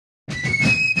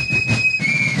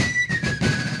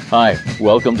Hi,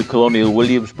 welcome to Colonial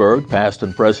Williamsburg, past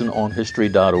and present on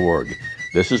History.org.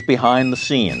 This is Behind the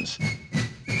Scenes.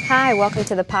 Hi, welcome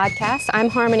to the podcast. I'm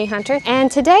Harmony Hunter,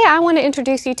 and today I want to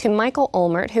introduce you to Michael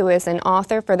Olmert, who is an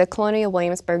author for the Colonial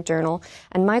Williamsburg Journal.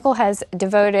 And Michael has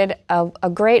devoted a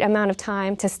great amount of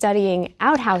time to studying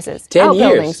outhouses, 10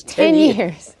 outbuildings. years. 10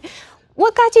 years.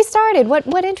 What got you started?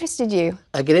 What interested you?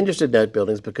 I get interested in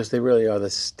outbuildings because they really are the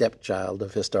stepchild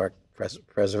of historic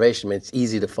preservation. I mean, it's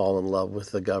easy to fall in love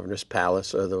with the governor's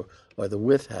palace or the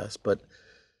Wythe House, but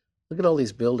look at all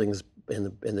these buildings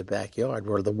in the backyard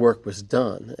where the work was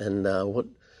done, and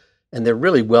they're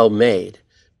really well made.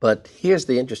 But here's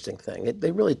the interesting thing: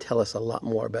 they really tell us a lot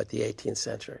more about the 18th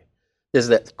century. There's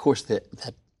that, of course, that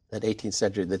 18th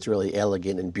century that's really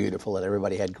elegant and beautiful, and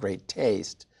everybody had great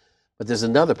taste. But there's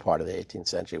another part of the 18th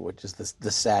century, which is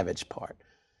the savage part,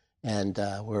 and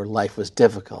where life was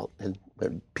difficult, and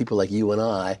people like you and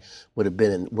I would have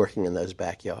been working in those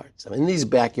backyards. I mean, these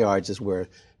backyards is where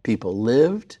people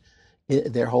lived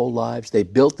their whole lives. They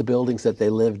built the buildings that they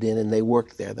lived in, and they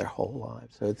worked there their whole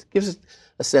lives. So it gives us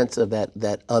a sense of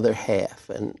that other half,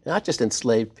 and not just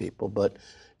enslaved people, but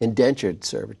indentured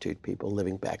servitude people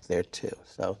living back there too.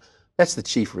 So that's the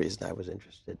chief reason I was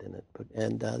interested in it.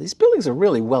 And these buildings are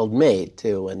really well made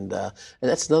too, and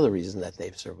that's another reason that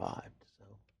they've survived.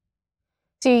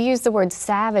 So you use the word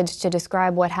savage to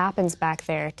describe what happens back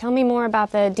there. Tell me more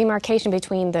about the demarcation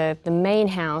between the main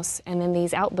house and then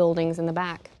these outbuildings in the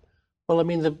back. Well, I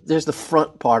mean, there's the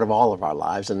front part of all of our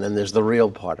lives, and then there's the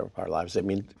real part of our lives. I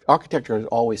mean, architecture is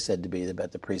always said to be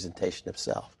about the presentation of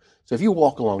self. So if you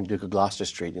walk along Duke of Gloucester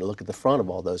Street and you look at the front of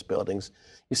all those buildings,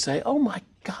 you say, oh my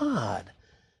God,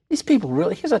 these people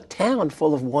really, here's a town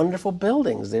full of wonderful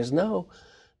buildings. There's no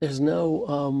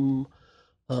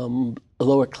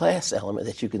lower class element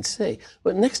that you can see.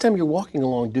 But next time you're walking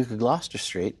along Duke of Gloucester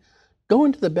Street, go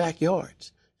into the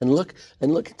backyards and look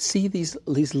and see these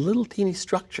little teeny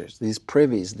structures, these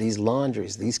privies, these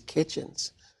laundries, these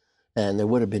kitchens. And there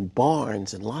would have been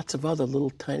barns and lots of other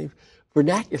little tiny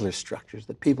vernacular structures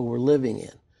that people were living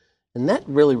in. And that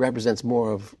really represents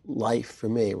more of life for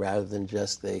me rather than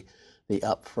just the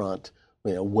upfront,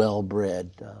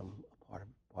 well-bred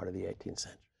part of the 18th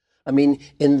century. I mean,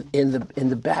 in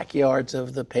the backyards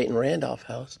of the Peyton Randolph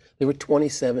house, there were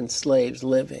 27 slaves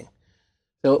living.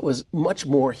 So it was much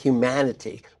more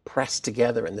humanity pressed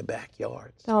together in the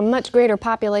backyards. So a much greater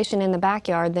population in the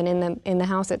backyard than in the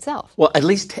house itself. Well, at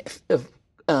least in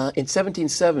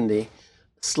 1770,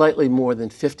 slightly more than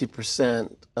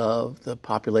 50% of the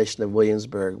population of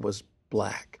Williamsburg was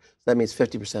black. So that means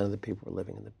 50% of the people were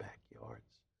living in the backyards,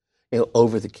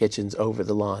 over the kitchens, over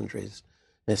the laundries,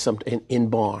 and in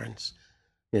barns,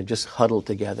 just huddled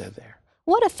together there.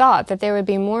 What a thought that there would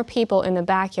be more people in the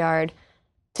backyard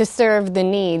to serve the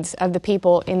needs of the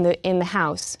people in the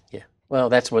house. Yeah, well,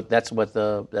 that's what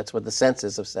the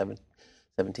census of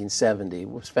 1770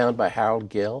 was found by Harold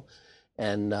Gill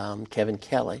and Kevin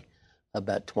Kelly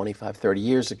about 25, 30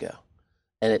 years ago,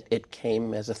 and it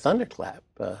came as a thunderclap.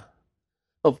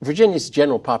 Virginia's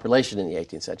general population in the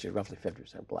 18th century, roughly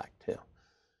 50% black too.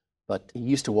 But he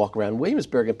used to walk around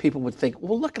Williamsburg, and people would think,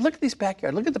 well, look at these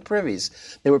backyards, look at the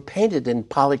privies. They were painted in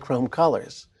polychrome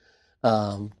colors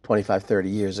 25, 30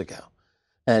 years ago.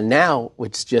 And now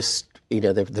it's just,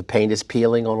 the paint is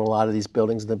peeling on a lot of these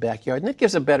buildings in the backyard, and it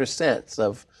gives a better sense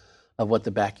of what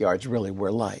the backyards really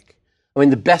were like. I mean,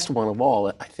 the best one of all,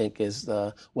 I think, is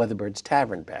the Weatherbird's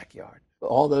Tavern backyard.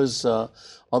 All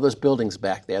those buildings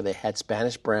back there, they had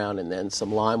Spanish brown and then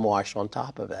some lime wash on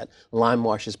top of it. Lime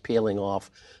wash is peeling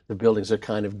off. The buildings are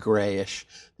kind of grayish.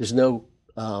 There's no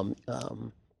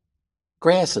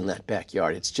grass in that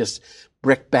backyard. It's just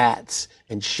brick bats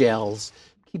and shells.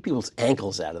 Keep people's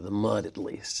ankles out of the mud, at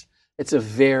least. It's a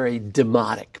very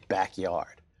demotic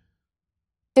backyard.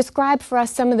 Describe for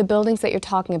us some of the buildings that you're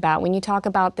talking about. When you talk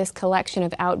about this collection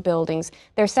of outbuildings,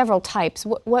 there are several types.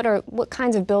 What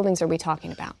kinds of buildings are we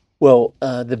talking about? Well,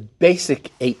 the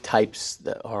basic 8 types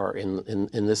that are in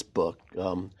this book: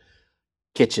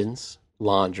 kitchens,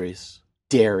 laundries,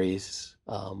 dairies,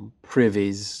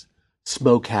 privies,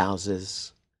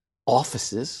 smokehouses,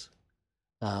 offices,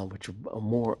 which are a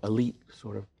more elite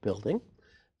sort of building,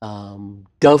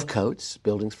 dovecotes,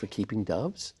 buildings for keeping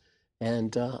doves,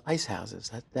 and ice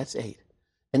houses. That's 8,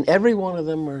 and every one of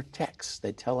them are texts.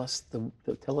 They tell us the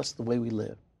way we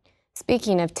live.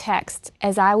 Speaking of text,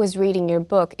 as I was reading your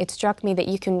book, it struck me that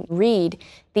you can read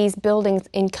these buildings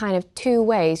in kind of 2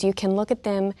 ways. You can look at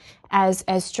them as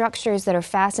structures that are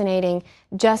fascinating,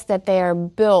 just that they are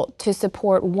built to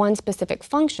support one specific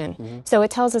function. Mm-hmm. So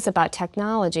it tells us about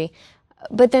technology.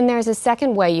 But then there's a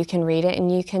second way you can read it,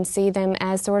 and you can see them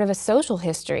as sort of a social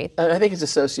history. I think it's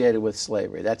associated with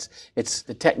slavery. It's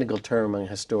the technical term among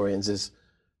historians is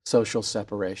social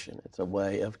separation. It's a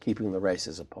way of keeping the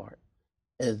races apart.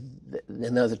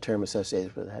 Another term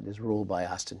associated with that is rule by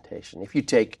ostentation. If you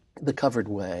take the covered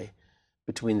way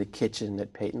between the kitchen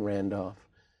at Peyton Randolph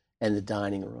and the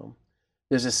dining room,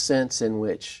 there's a sense in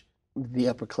which the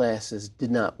upper classes did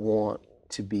not want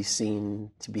to be seen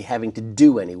to be having to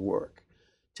do any work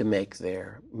to make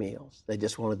their meals. They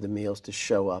just wanted the meals to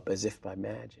show up as if by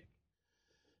magic.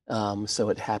 So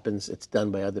it happens, it's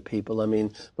done by other people. I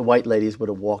mean, the white ladies would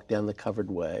have walked down the covered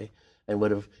way and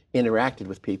would have interacted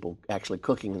with people actually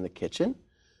cooking in the kitchen.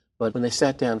 But when they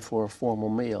sat down for a formal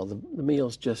meal, the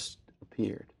meals just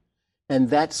appeared. And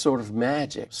that sort of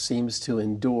magic seems to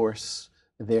endorse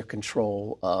their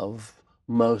control of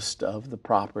most of the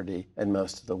property and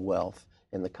most of the wealth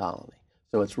in the colony.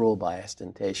 So it's ruled by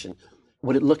ostentation.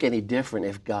 Would it look any different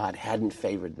if God hadn't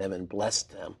favored them and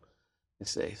blessed them? You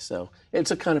see, so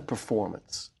it's a kind of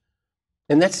performance.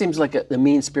 And that seems like a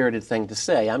mean-spirited thing to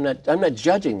say. I'm not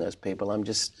judging those people. I'm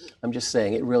just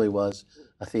saying it really was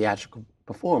a theatrical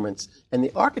performance, and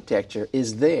the architecture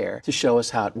is there to show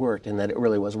us how it worked and that it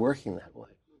really was working that way.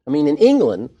 I mean, in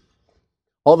England,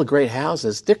 all the great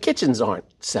houses, their kitchens aren't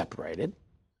separated.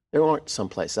 They aren't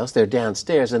someplace else. They're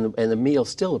downstairs, and the meal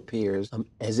still appears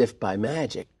as if by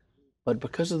magic. But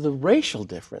because of the racial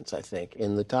difference, I think,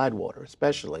 in the Tidewater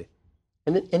especially,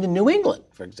 and in New England,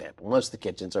 for example, most of the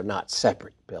kitchens are not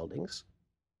separate buildings.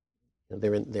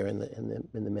 They're in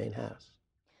the main house.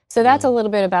 So that's a little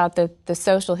bit about the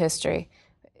social history.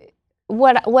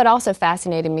 What also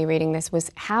fascinated me reading this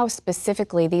was how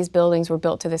specifically these buildings were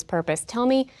built to this purpose. Tell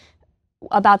me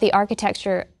about the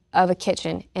architecture of a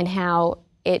kitchen and how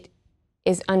it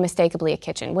is unmistakably a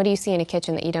kitchen. What do you see in a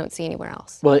kitchen that you don't see anywhere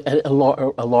else? Well,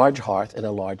 a large hearth and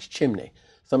a large chimney.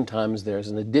 Sometimes there's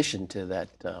an addition to that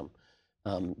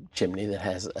chimney that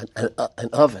has an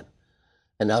oven.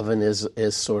 An oven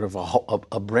is sort of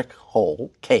a brick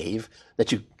hole, cave,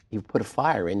 that you put a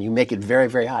fire in. You make it very,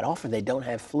 very hot. Often they don't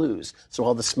have flues, so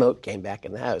all the smoke came back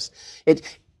in the house.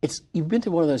 You've been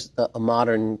to one of those a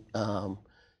modern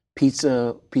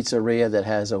pizzeria that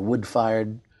has a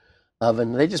wood-fired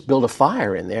oven. They just build a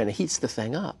fire in there and it heats the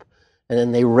thing up. And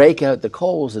then they rake out the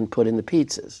coals and put in the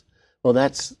pizzas. Well,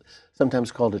 that's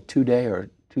sometimes called a two-day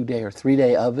or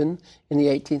 3-day oven in the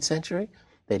 18th century.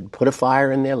 They'd put a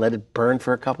fire in there, let it burn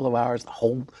for a couple of hours. The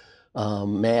whole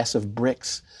mass of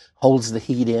bricks holds the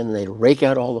heat in. And they'd rake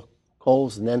out all the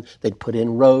coals, and then they'd put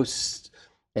in roasts.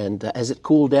 And as it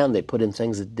cooled down, they put in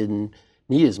things that didn't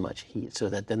need as much heat, so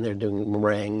that then they're doing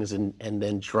meringues and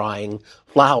then drying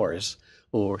flowers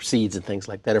or seeds and things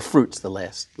like that, or fruits the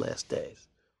last days.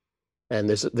 And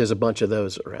there's a bunch of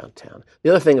those around town. The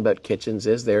other thing about kitchens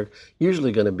is they're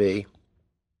usually going to be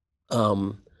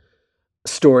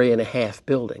story-and-a-half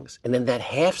buildings. And then that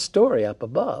half story up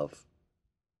above,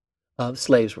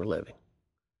 slaves were living.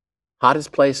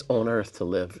 Hottest place on earth to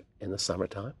live in the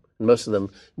summertime. And most of them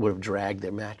would have dragged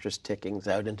their mattress tickings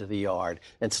out into the yard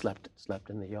and slept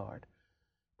in the yard,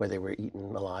 where they were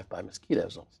eaten alive by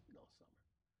mosquitoes all summer.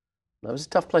 That was a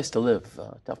tough place to live.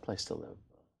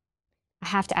 I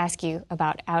have to ask you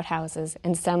about outhouses,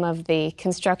 and some of the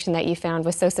construction that you found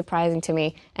was so surprising to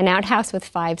me. An outhouse with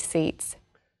 5 seats.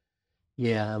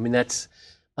 Yeah, I mean, that's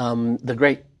the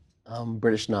great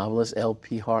British novelist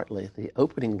L.P. Hartley. The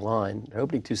opening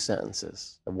 2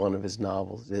 sentences of one of his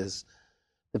novels is,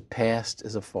 "The past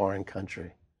is a foreign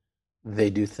country. They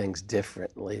do things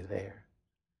differently there."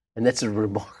 And that's a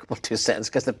remarkable 2 sentences,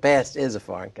 because the past is a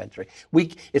foreign country.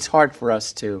 It's hard for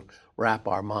us to wrap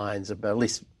our minds about, at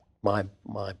least my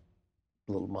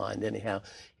little mind anyhow.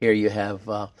 Here you have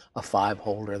a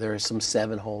 5-holder. There are some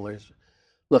 7-holders.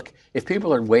 Look, if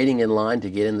people are waiting in line to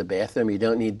get in the bathroom, you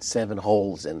don't need 7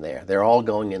 holes in there. They're all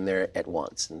going in there at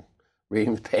once and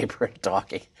reading the paper and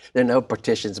talking. There are no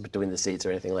partitions between the seats or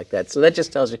anything like that. So that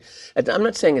just tells you, I'm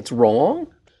not saying it's wrong.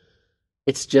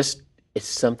 It's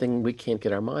something we can't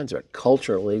get our minds around.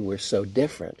 Culturally, we're so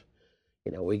different.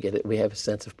 We have a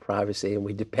sense of privacy and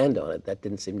we depend on it. That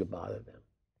didn't seem to bother them.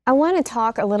 I want to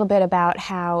talk a little bit about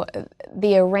how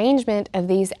the arrangement of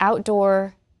these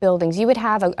outdoor buildings, you would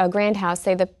have a grand house,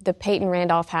 say the Peyton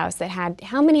Randolph house, that had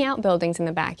how many outbuildings in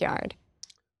the backyard?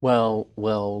 Well, a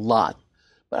lot.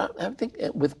 But I think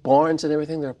with barns and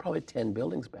everything, there are probably 10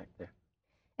 buildings back there.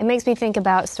 It makes me think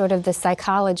about sort of the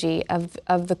psychology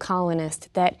of the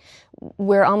colonist, that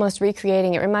we're almost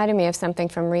recreating. It reminded me of something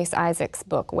from Rhys Isaacs'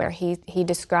 book, where he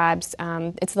describes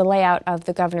it's the layout of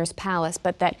the governor's palace,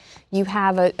 but that you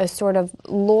have a sort of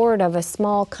lord of a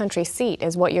small country seat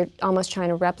is what you're almost trying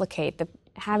to replicate.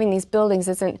 Having these buildings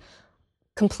isn't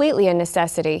completely a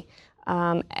necessity,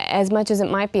 as much as it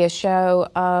might be a show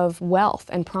of wealth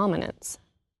and prominence.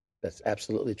 That's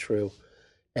absolutely true.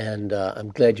 And I'm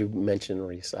glad you mentioned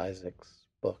Rhys Isaacs'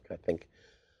 book. I think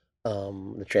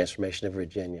The Transformation of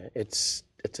Virginia. It's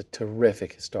a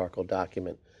terrific historical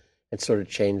document and sort of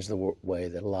changed the way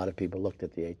that a lot of people looked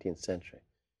at the 18th century.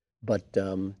 But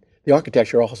the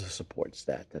architecture also supports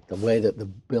that the way that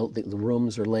the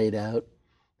rooms are laid out,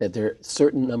 that there are a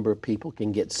certain number of people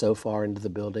can get so far into the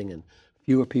building and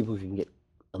fewer people can get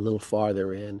a little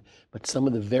farther in, but some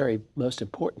of the very most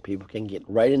important people can get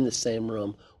right in the same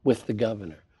room with the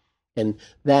governor. And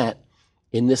that,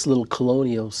 in this little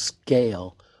colonial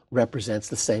scale, represents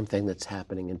the same thing that's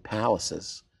happening in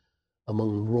palaces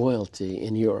among royalty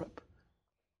in Europe.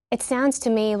 It sounds to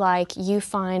me like you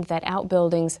find that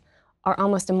outbuildings are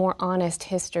almost a more honest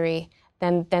history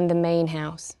than the main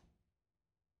house.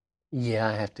 Yeah,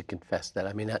 I have to confess that.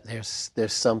 I mean,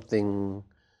 there's something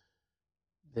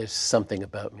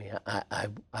about me.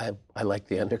 I like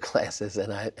the underclasses,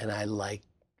 and I like.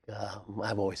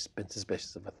 I've always been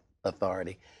suspicious of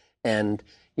authority, and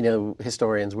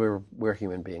historians, we're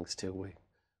human beings too.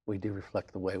 We do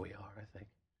reflect the way we are, I think.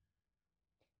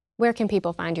 Where can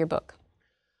people find your book?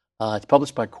 It's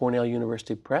published by Cornell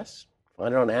University Press.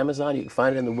 Find it on Amazon. You can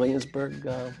find it in the Williamsburg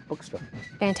bookstore.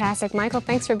 Fantastic. Michael,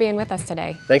 thanks for being with us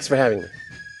today. Thanks for having me.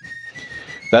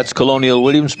 That's Colonial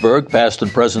Williamsburg, past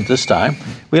and present this time.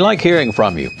 We like hearing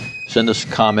from you. Send us a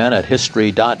comment at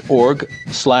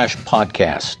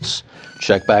history.org/podcasts.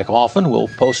 Check back often. We'll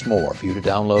post more for you to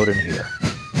download and hear.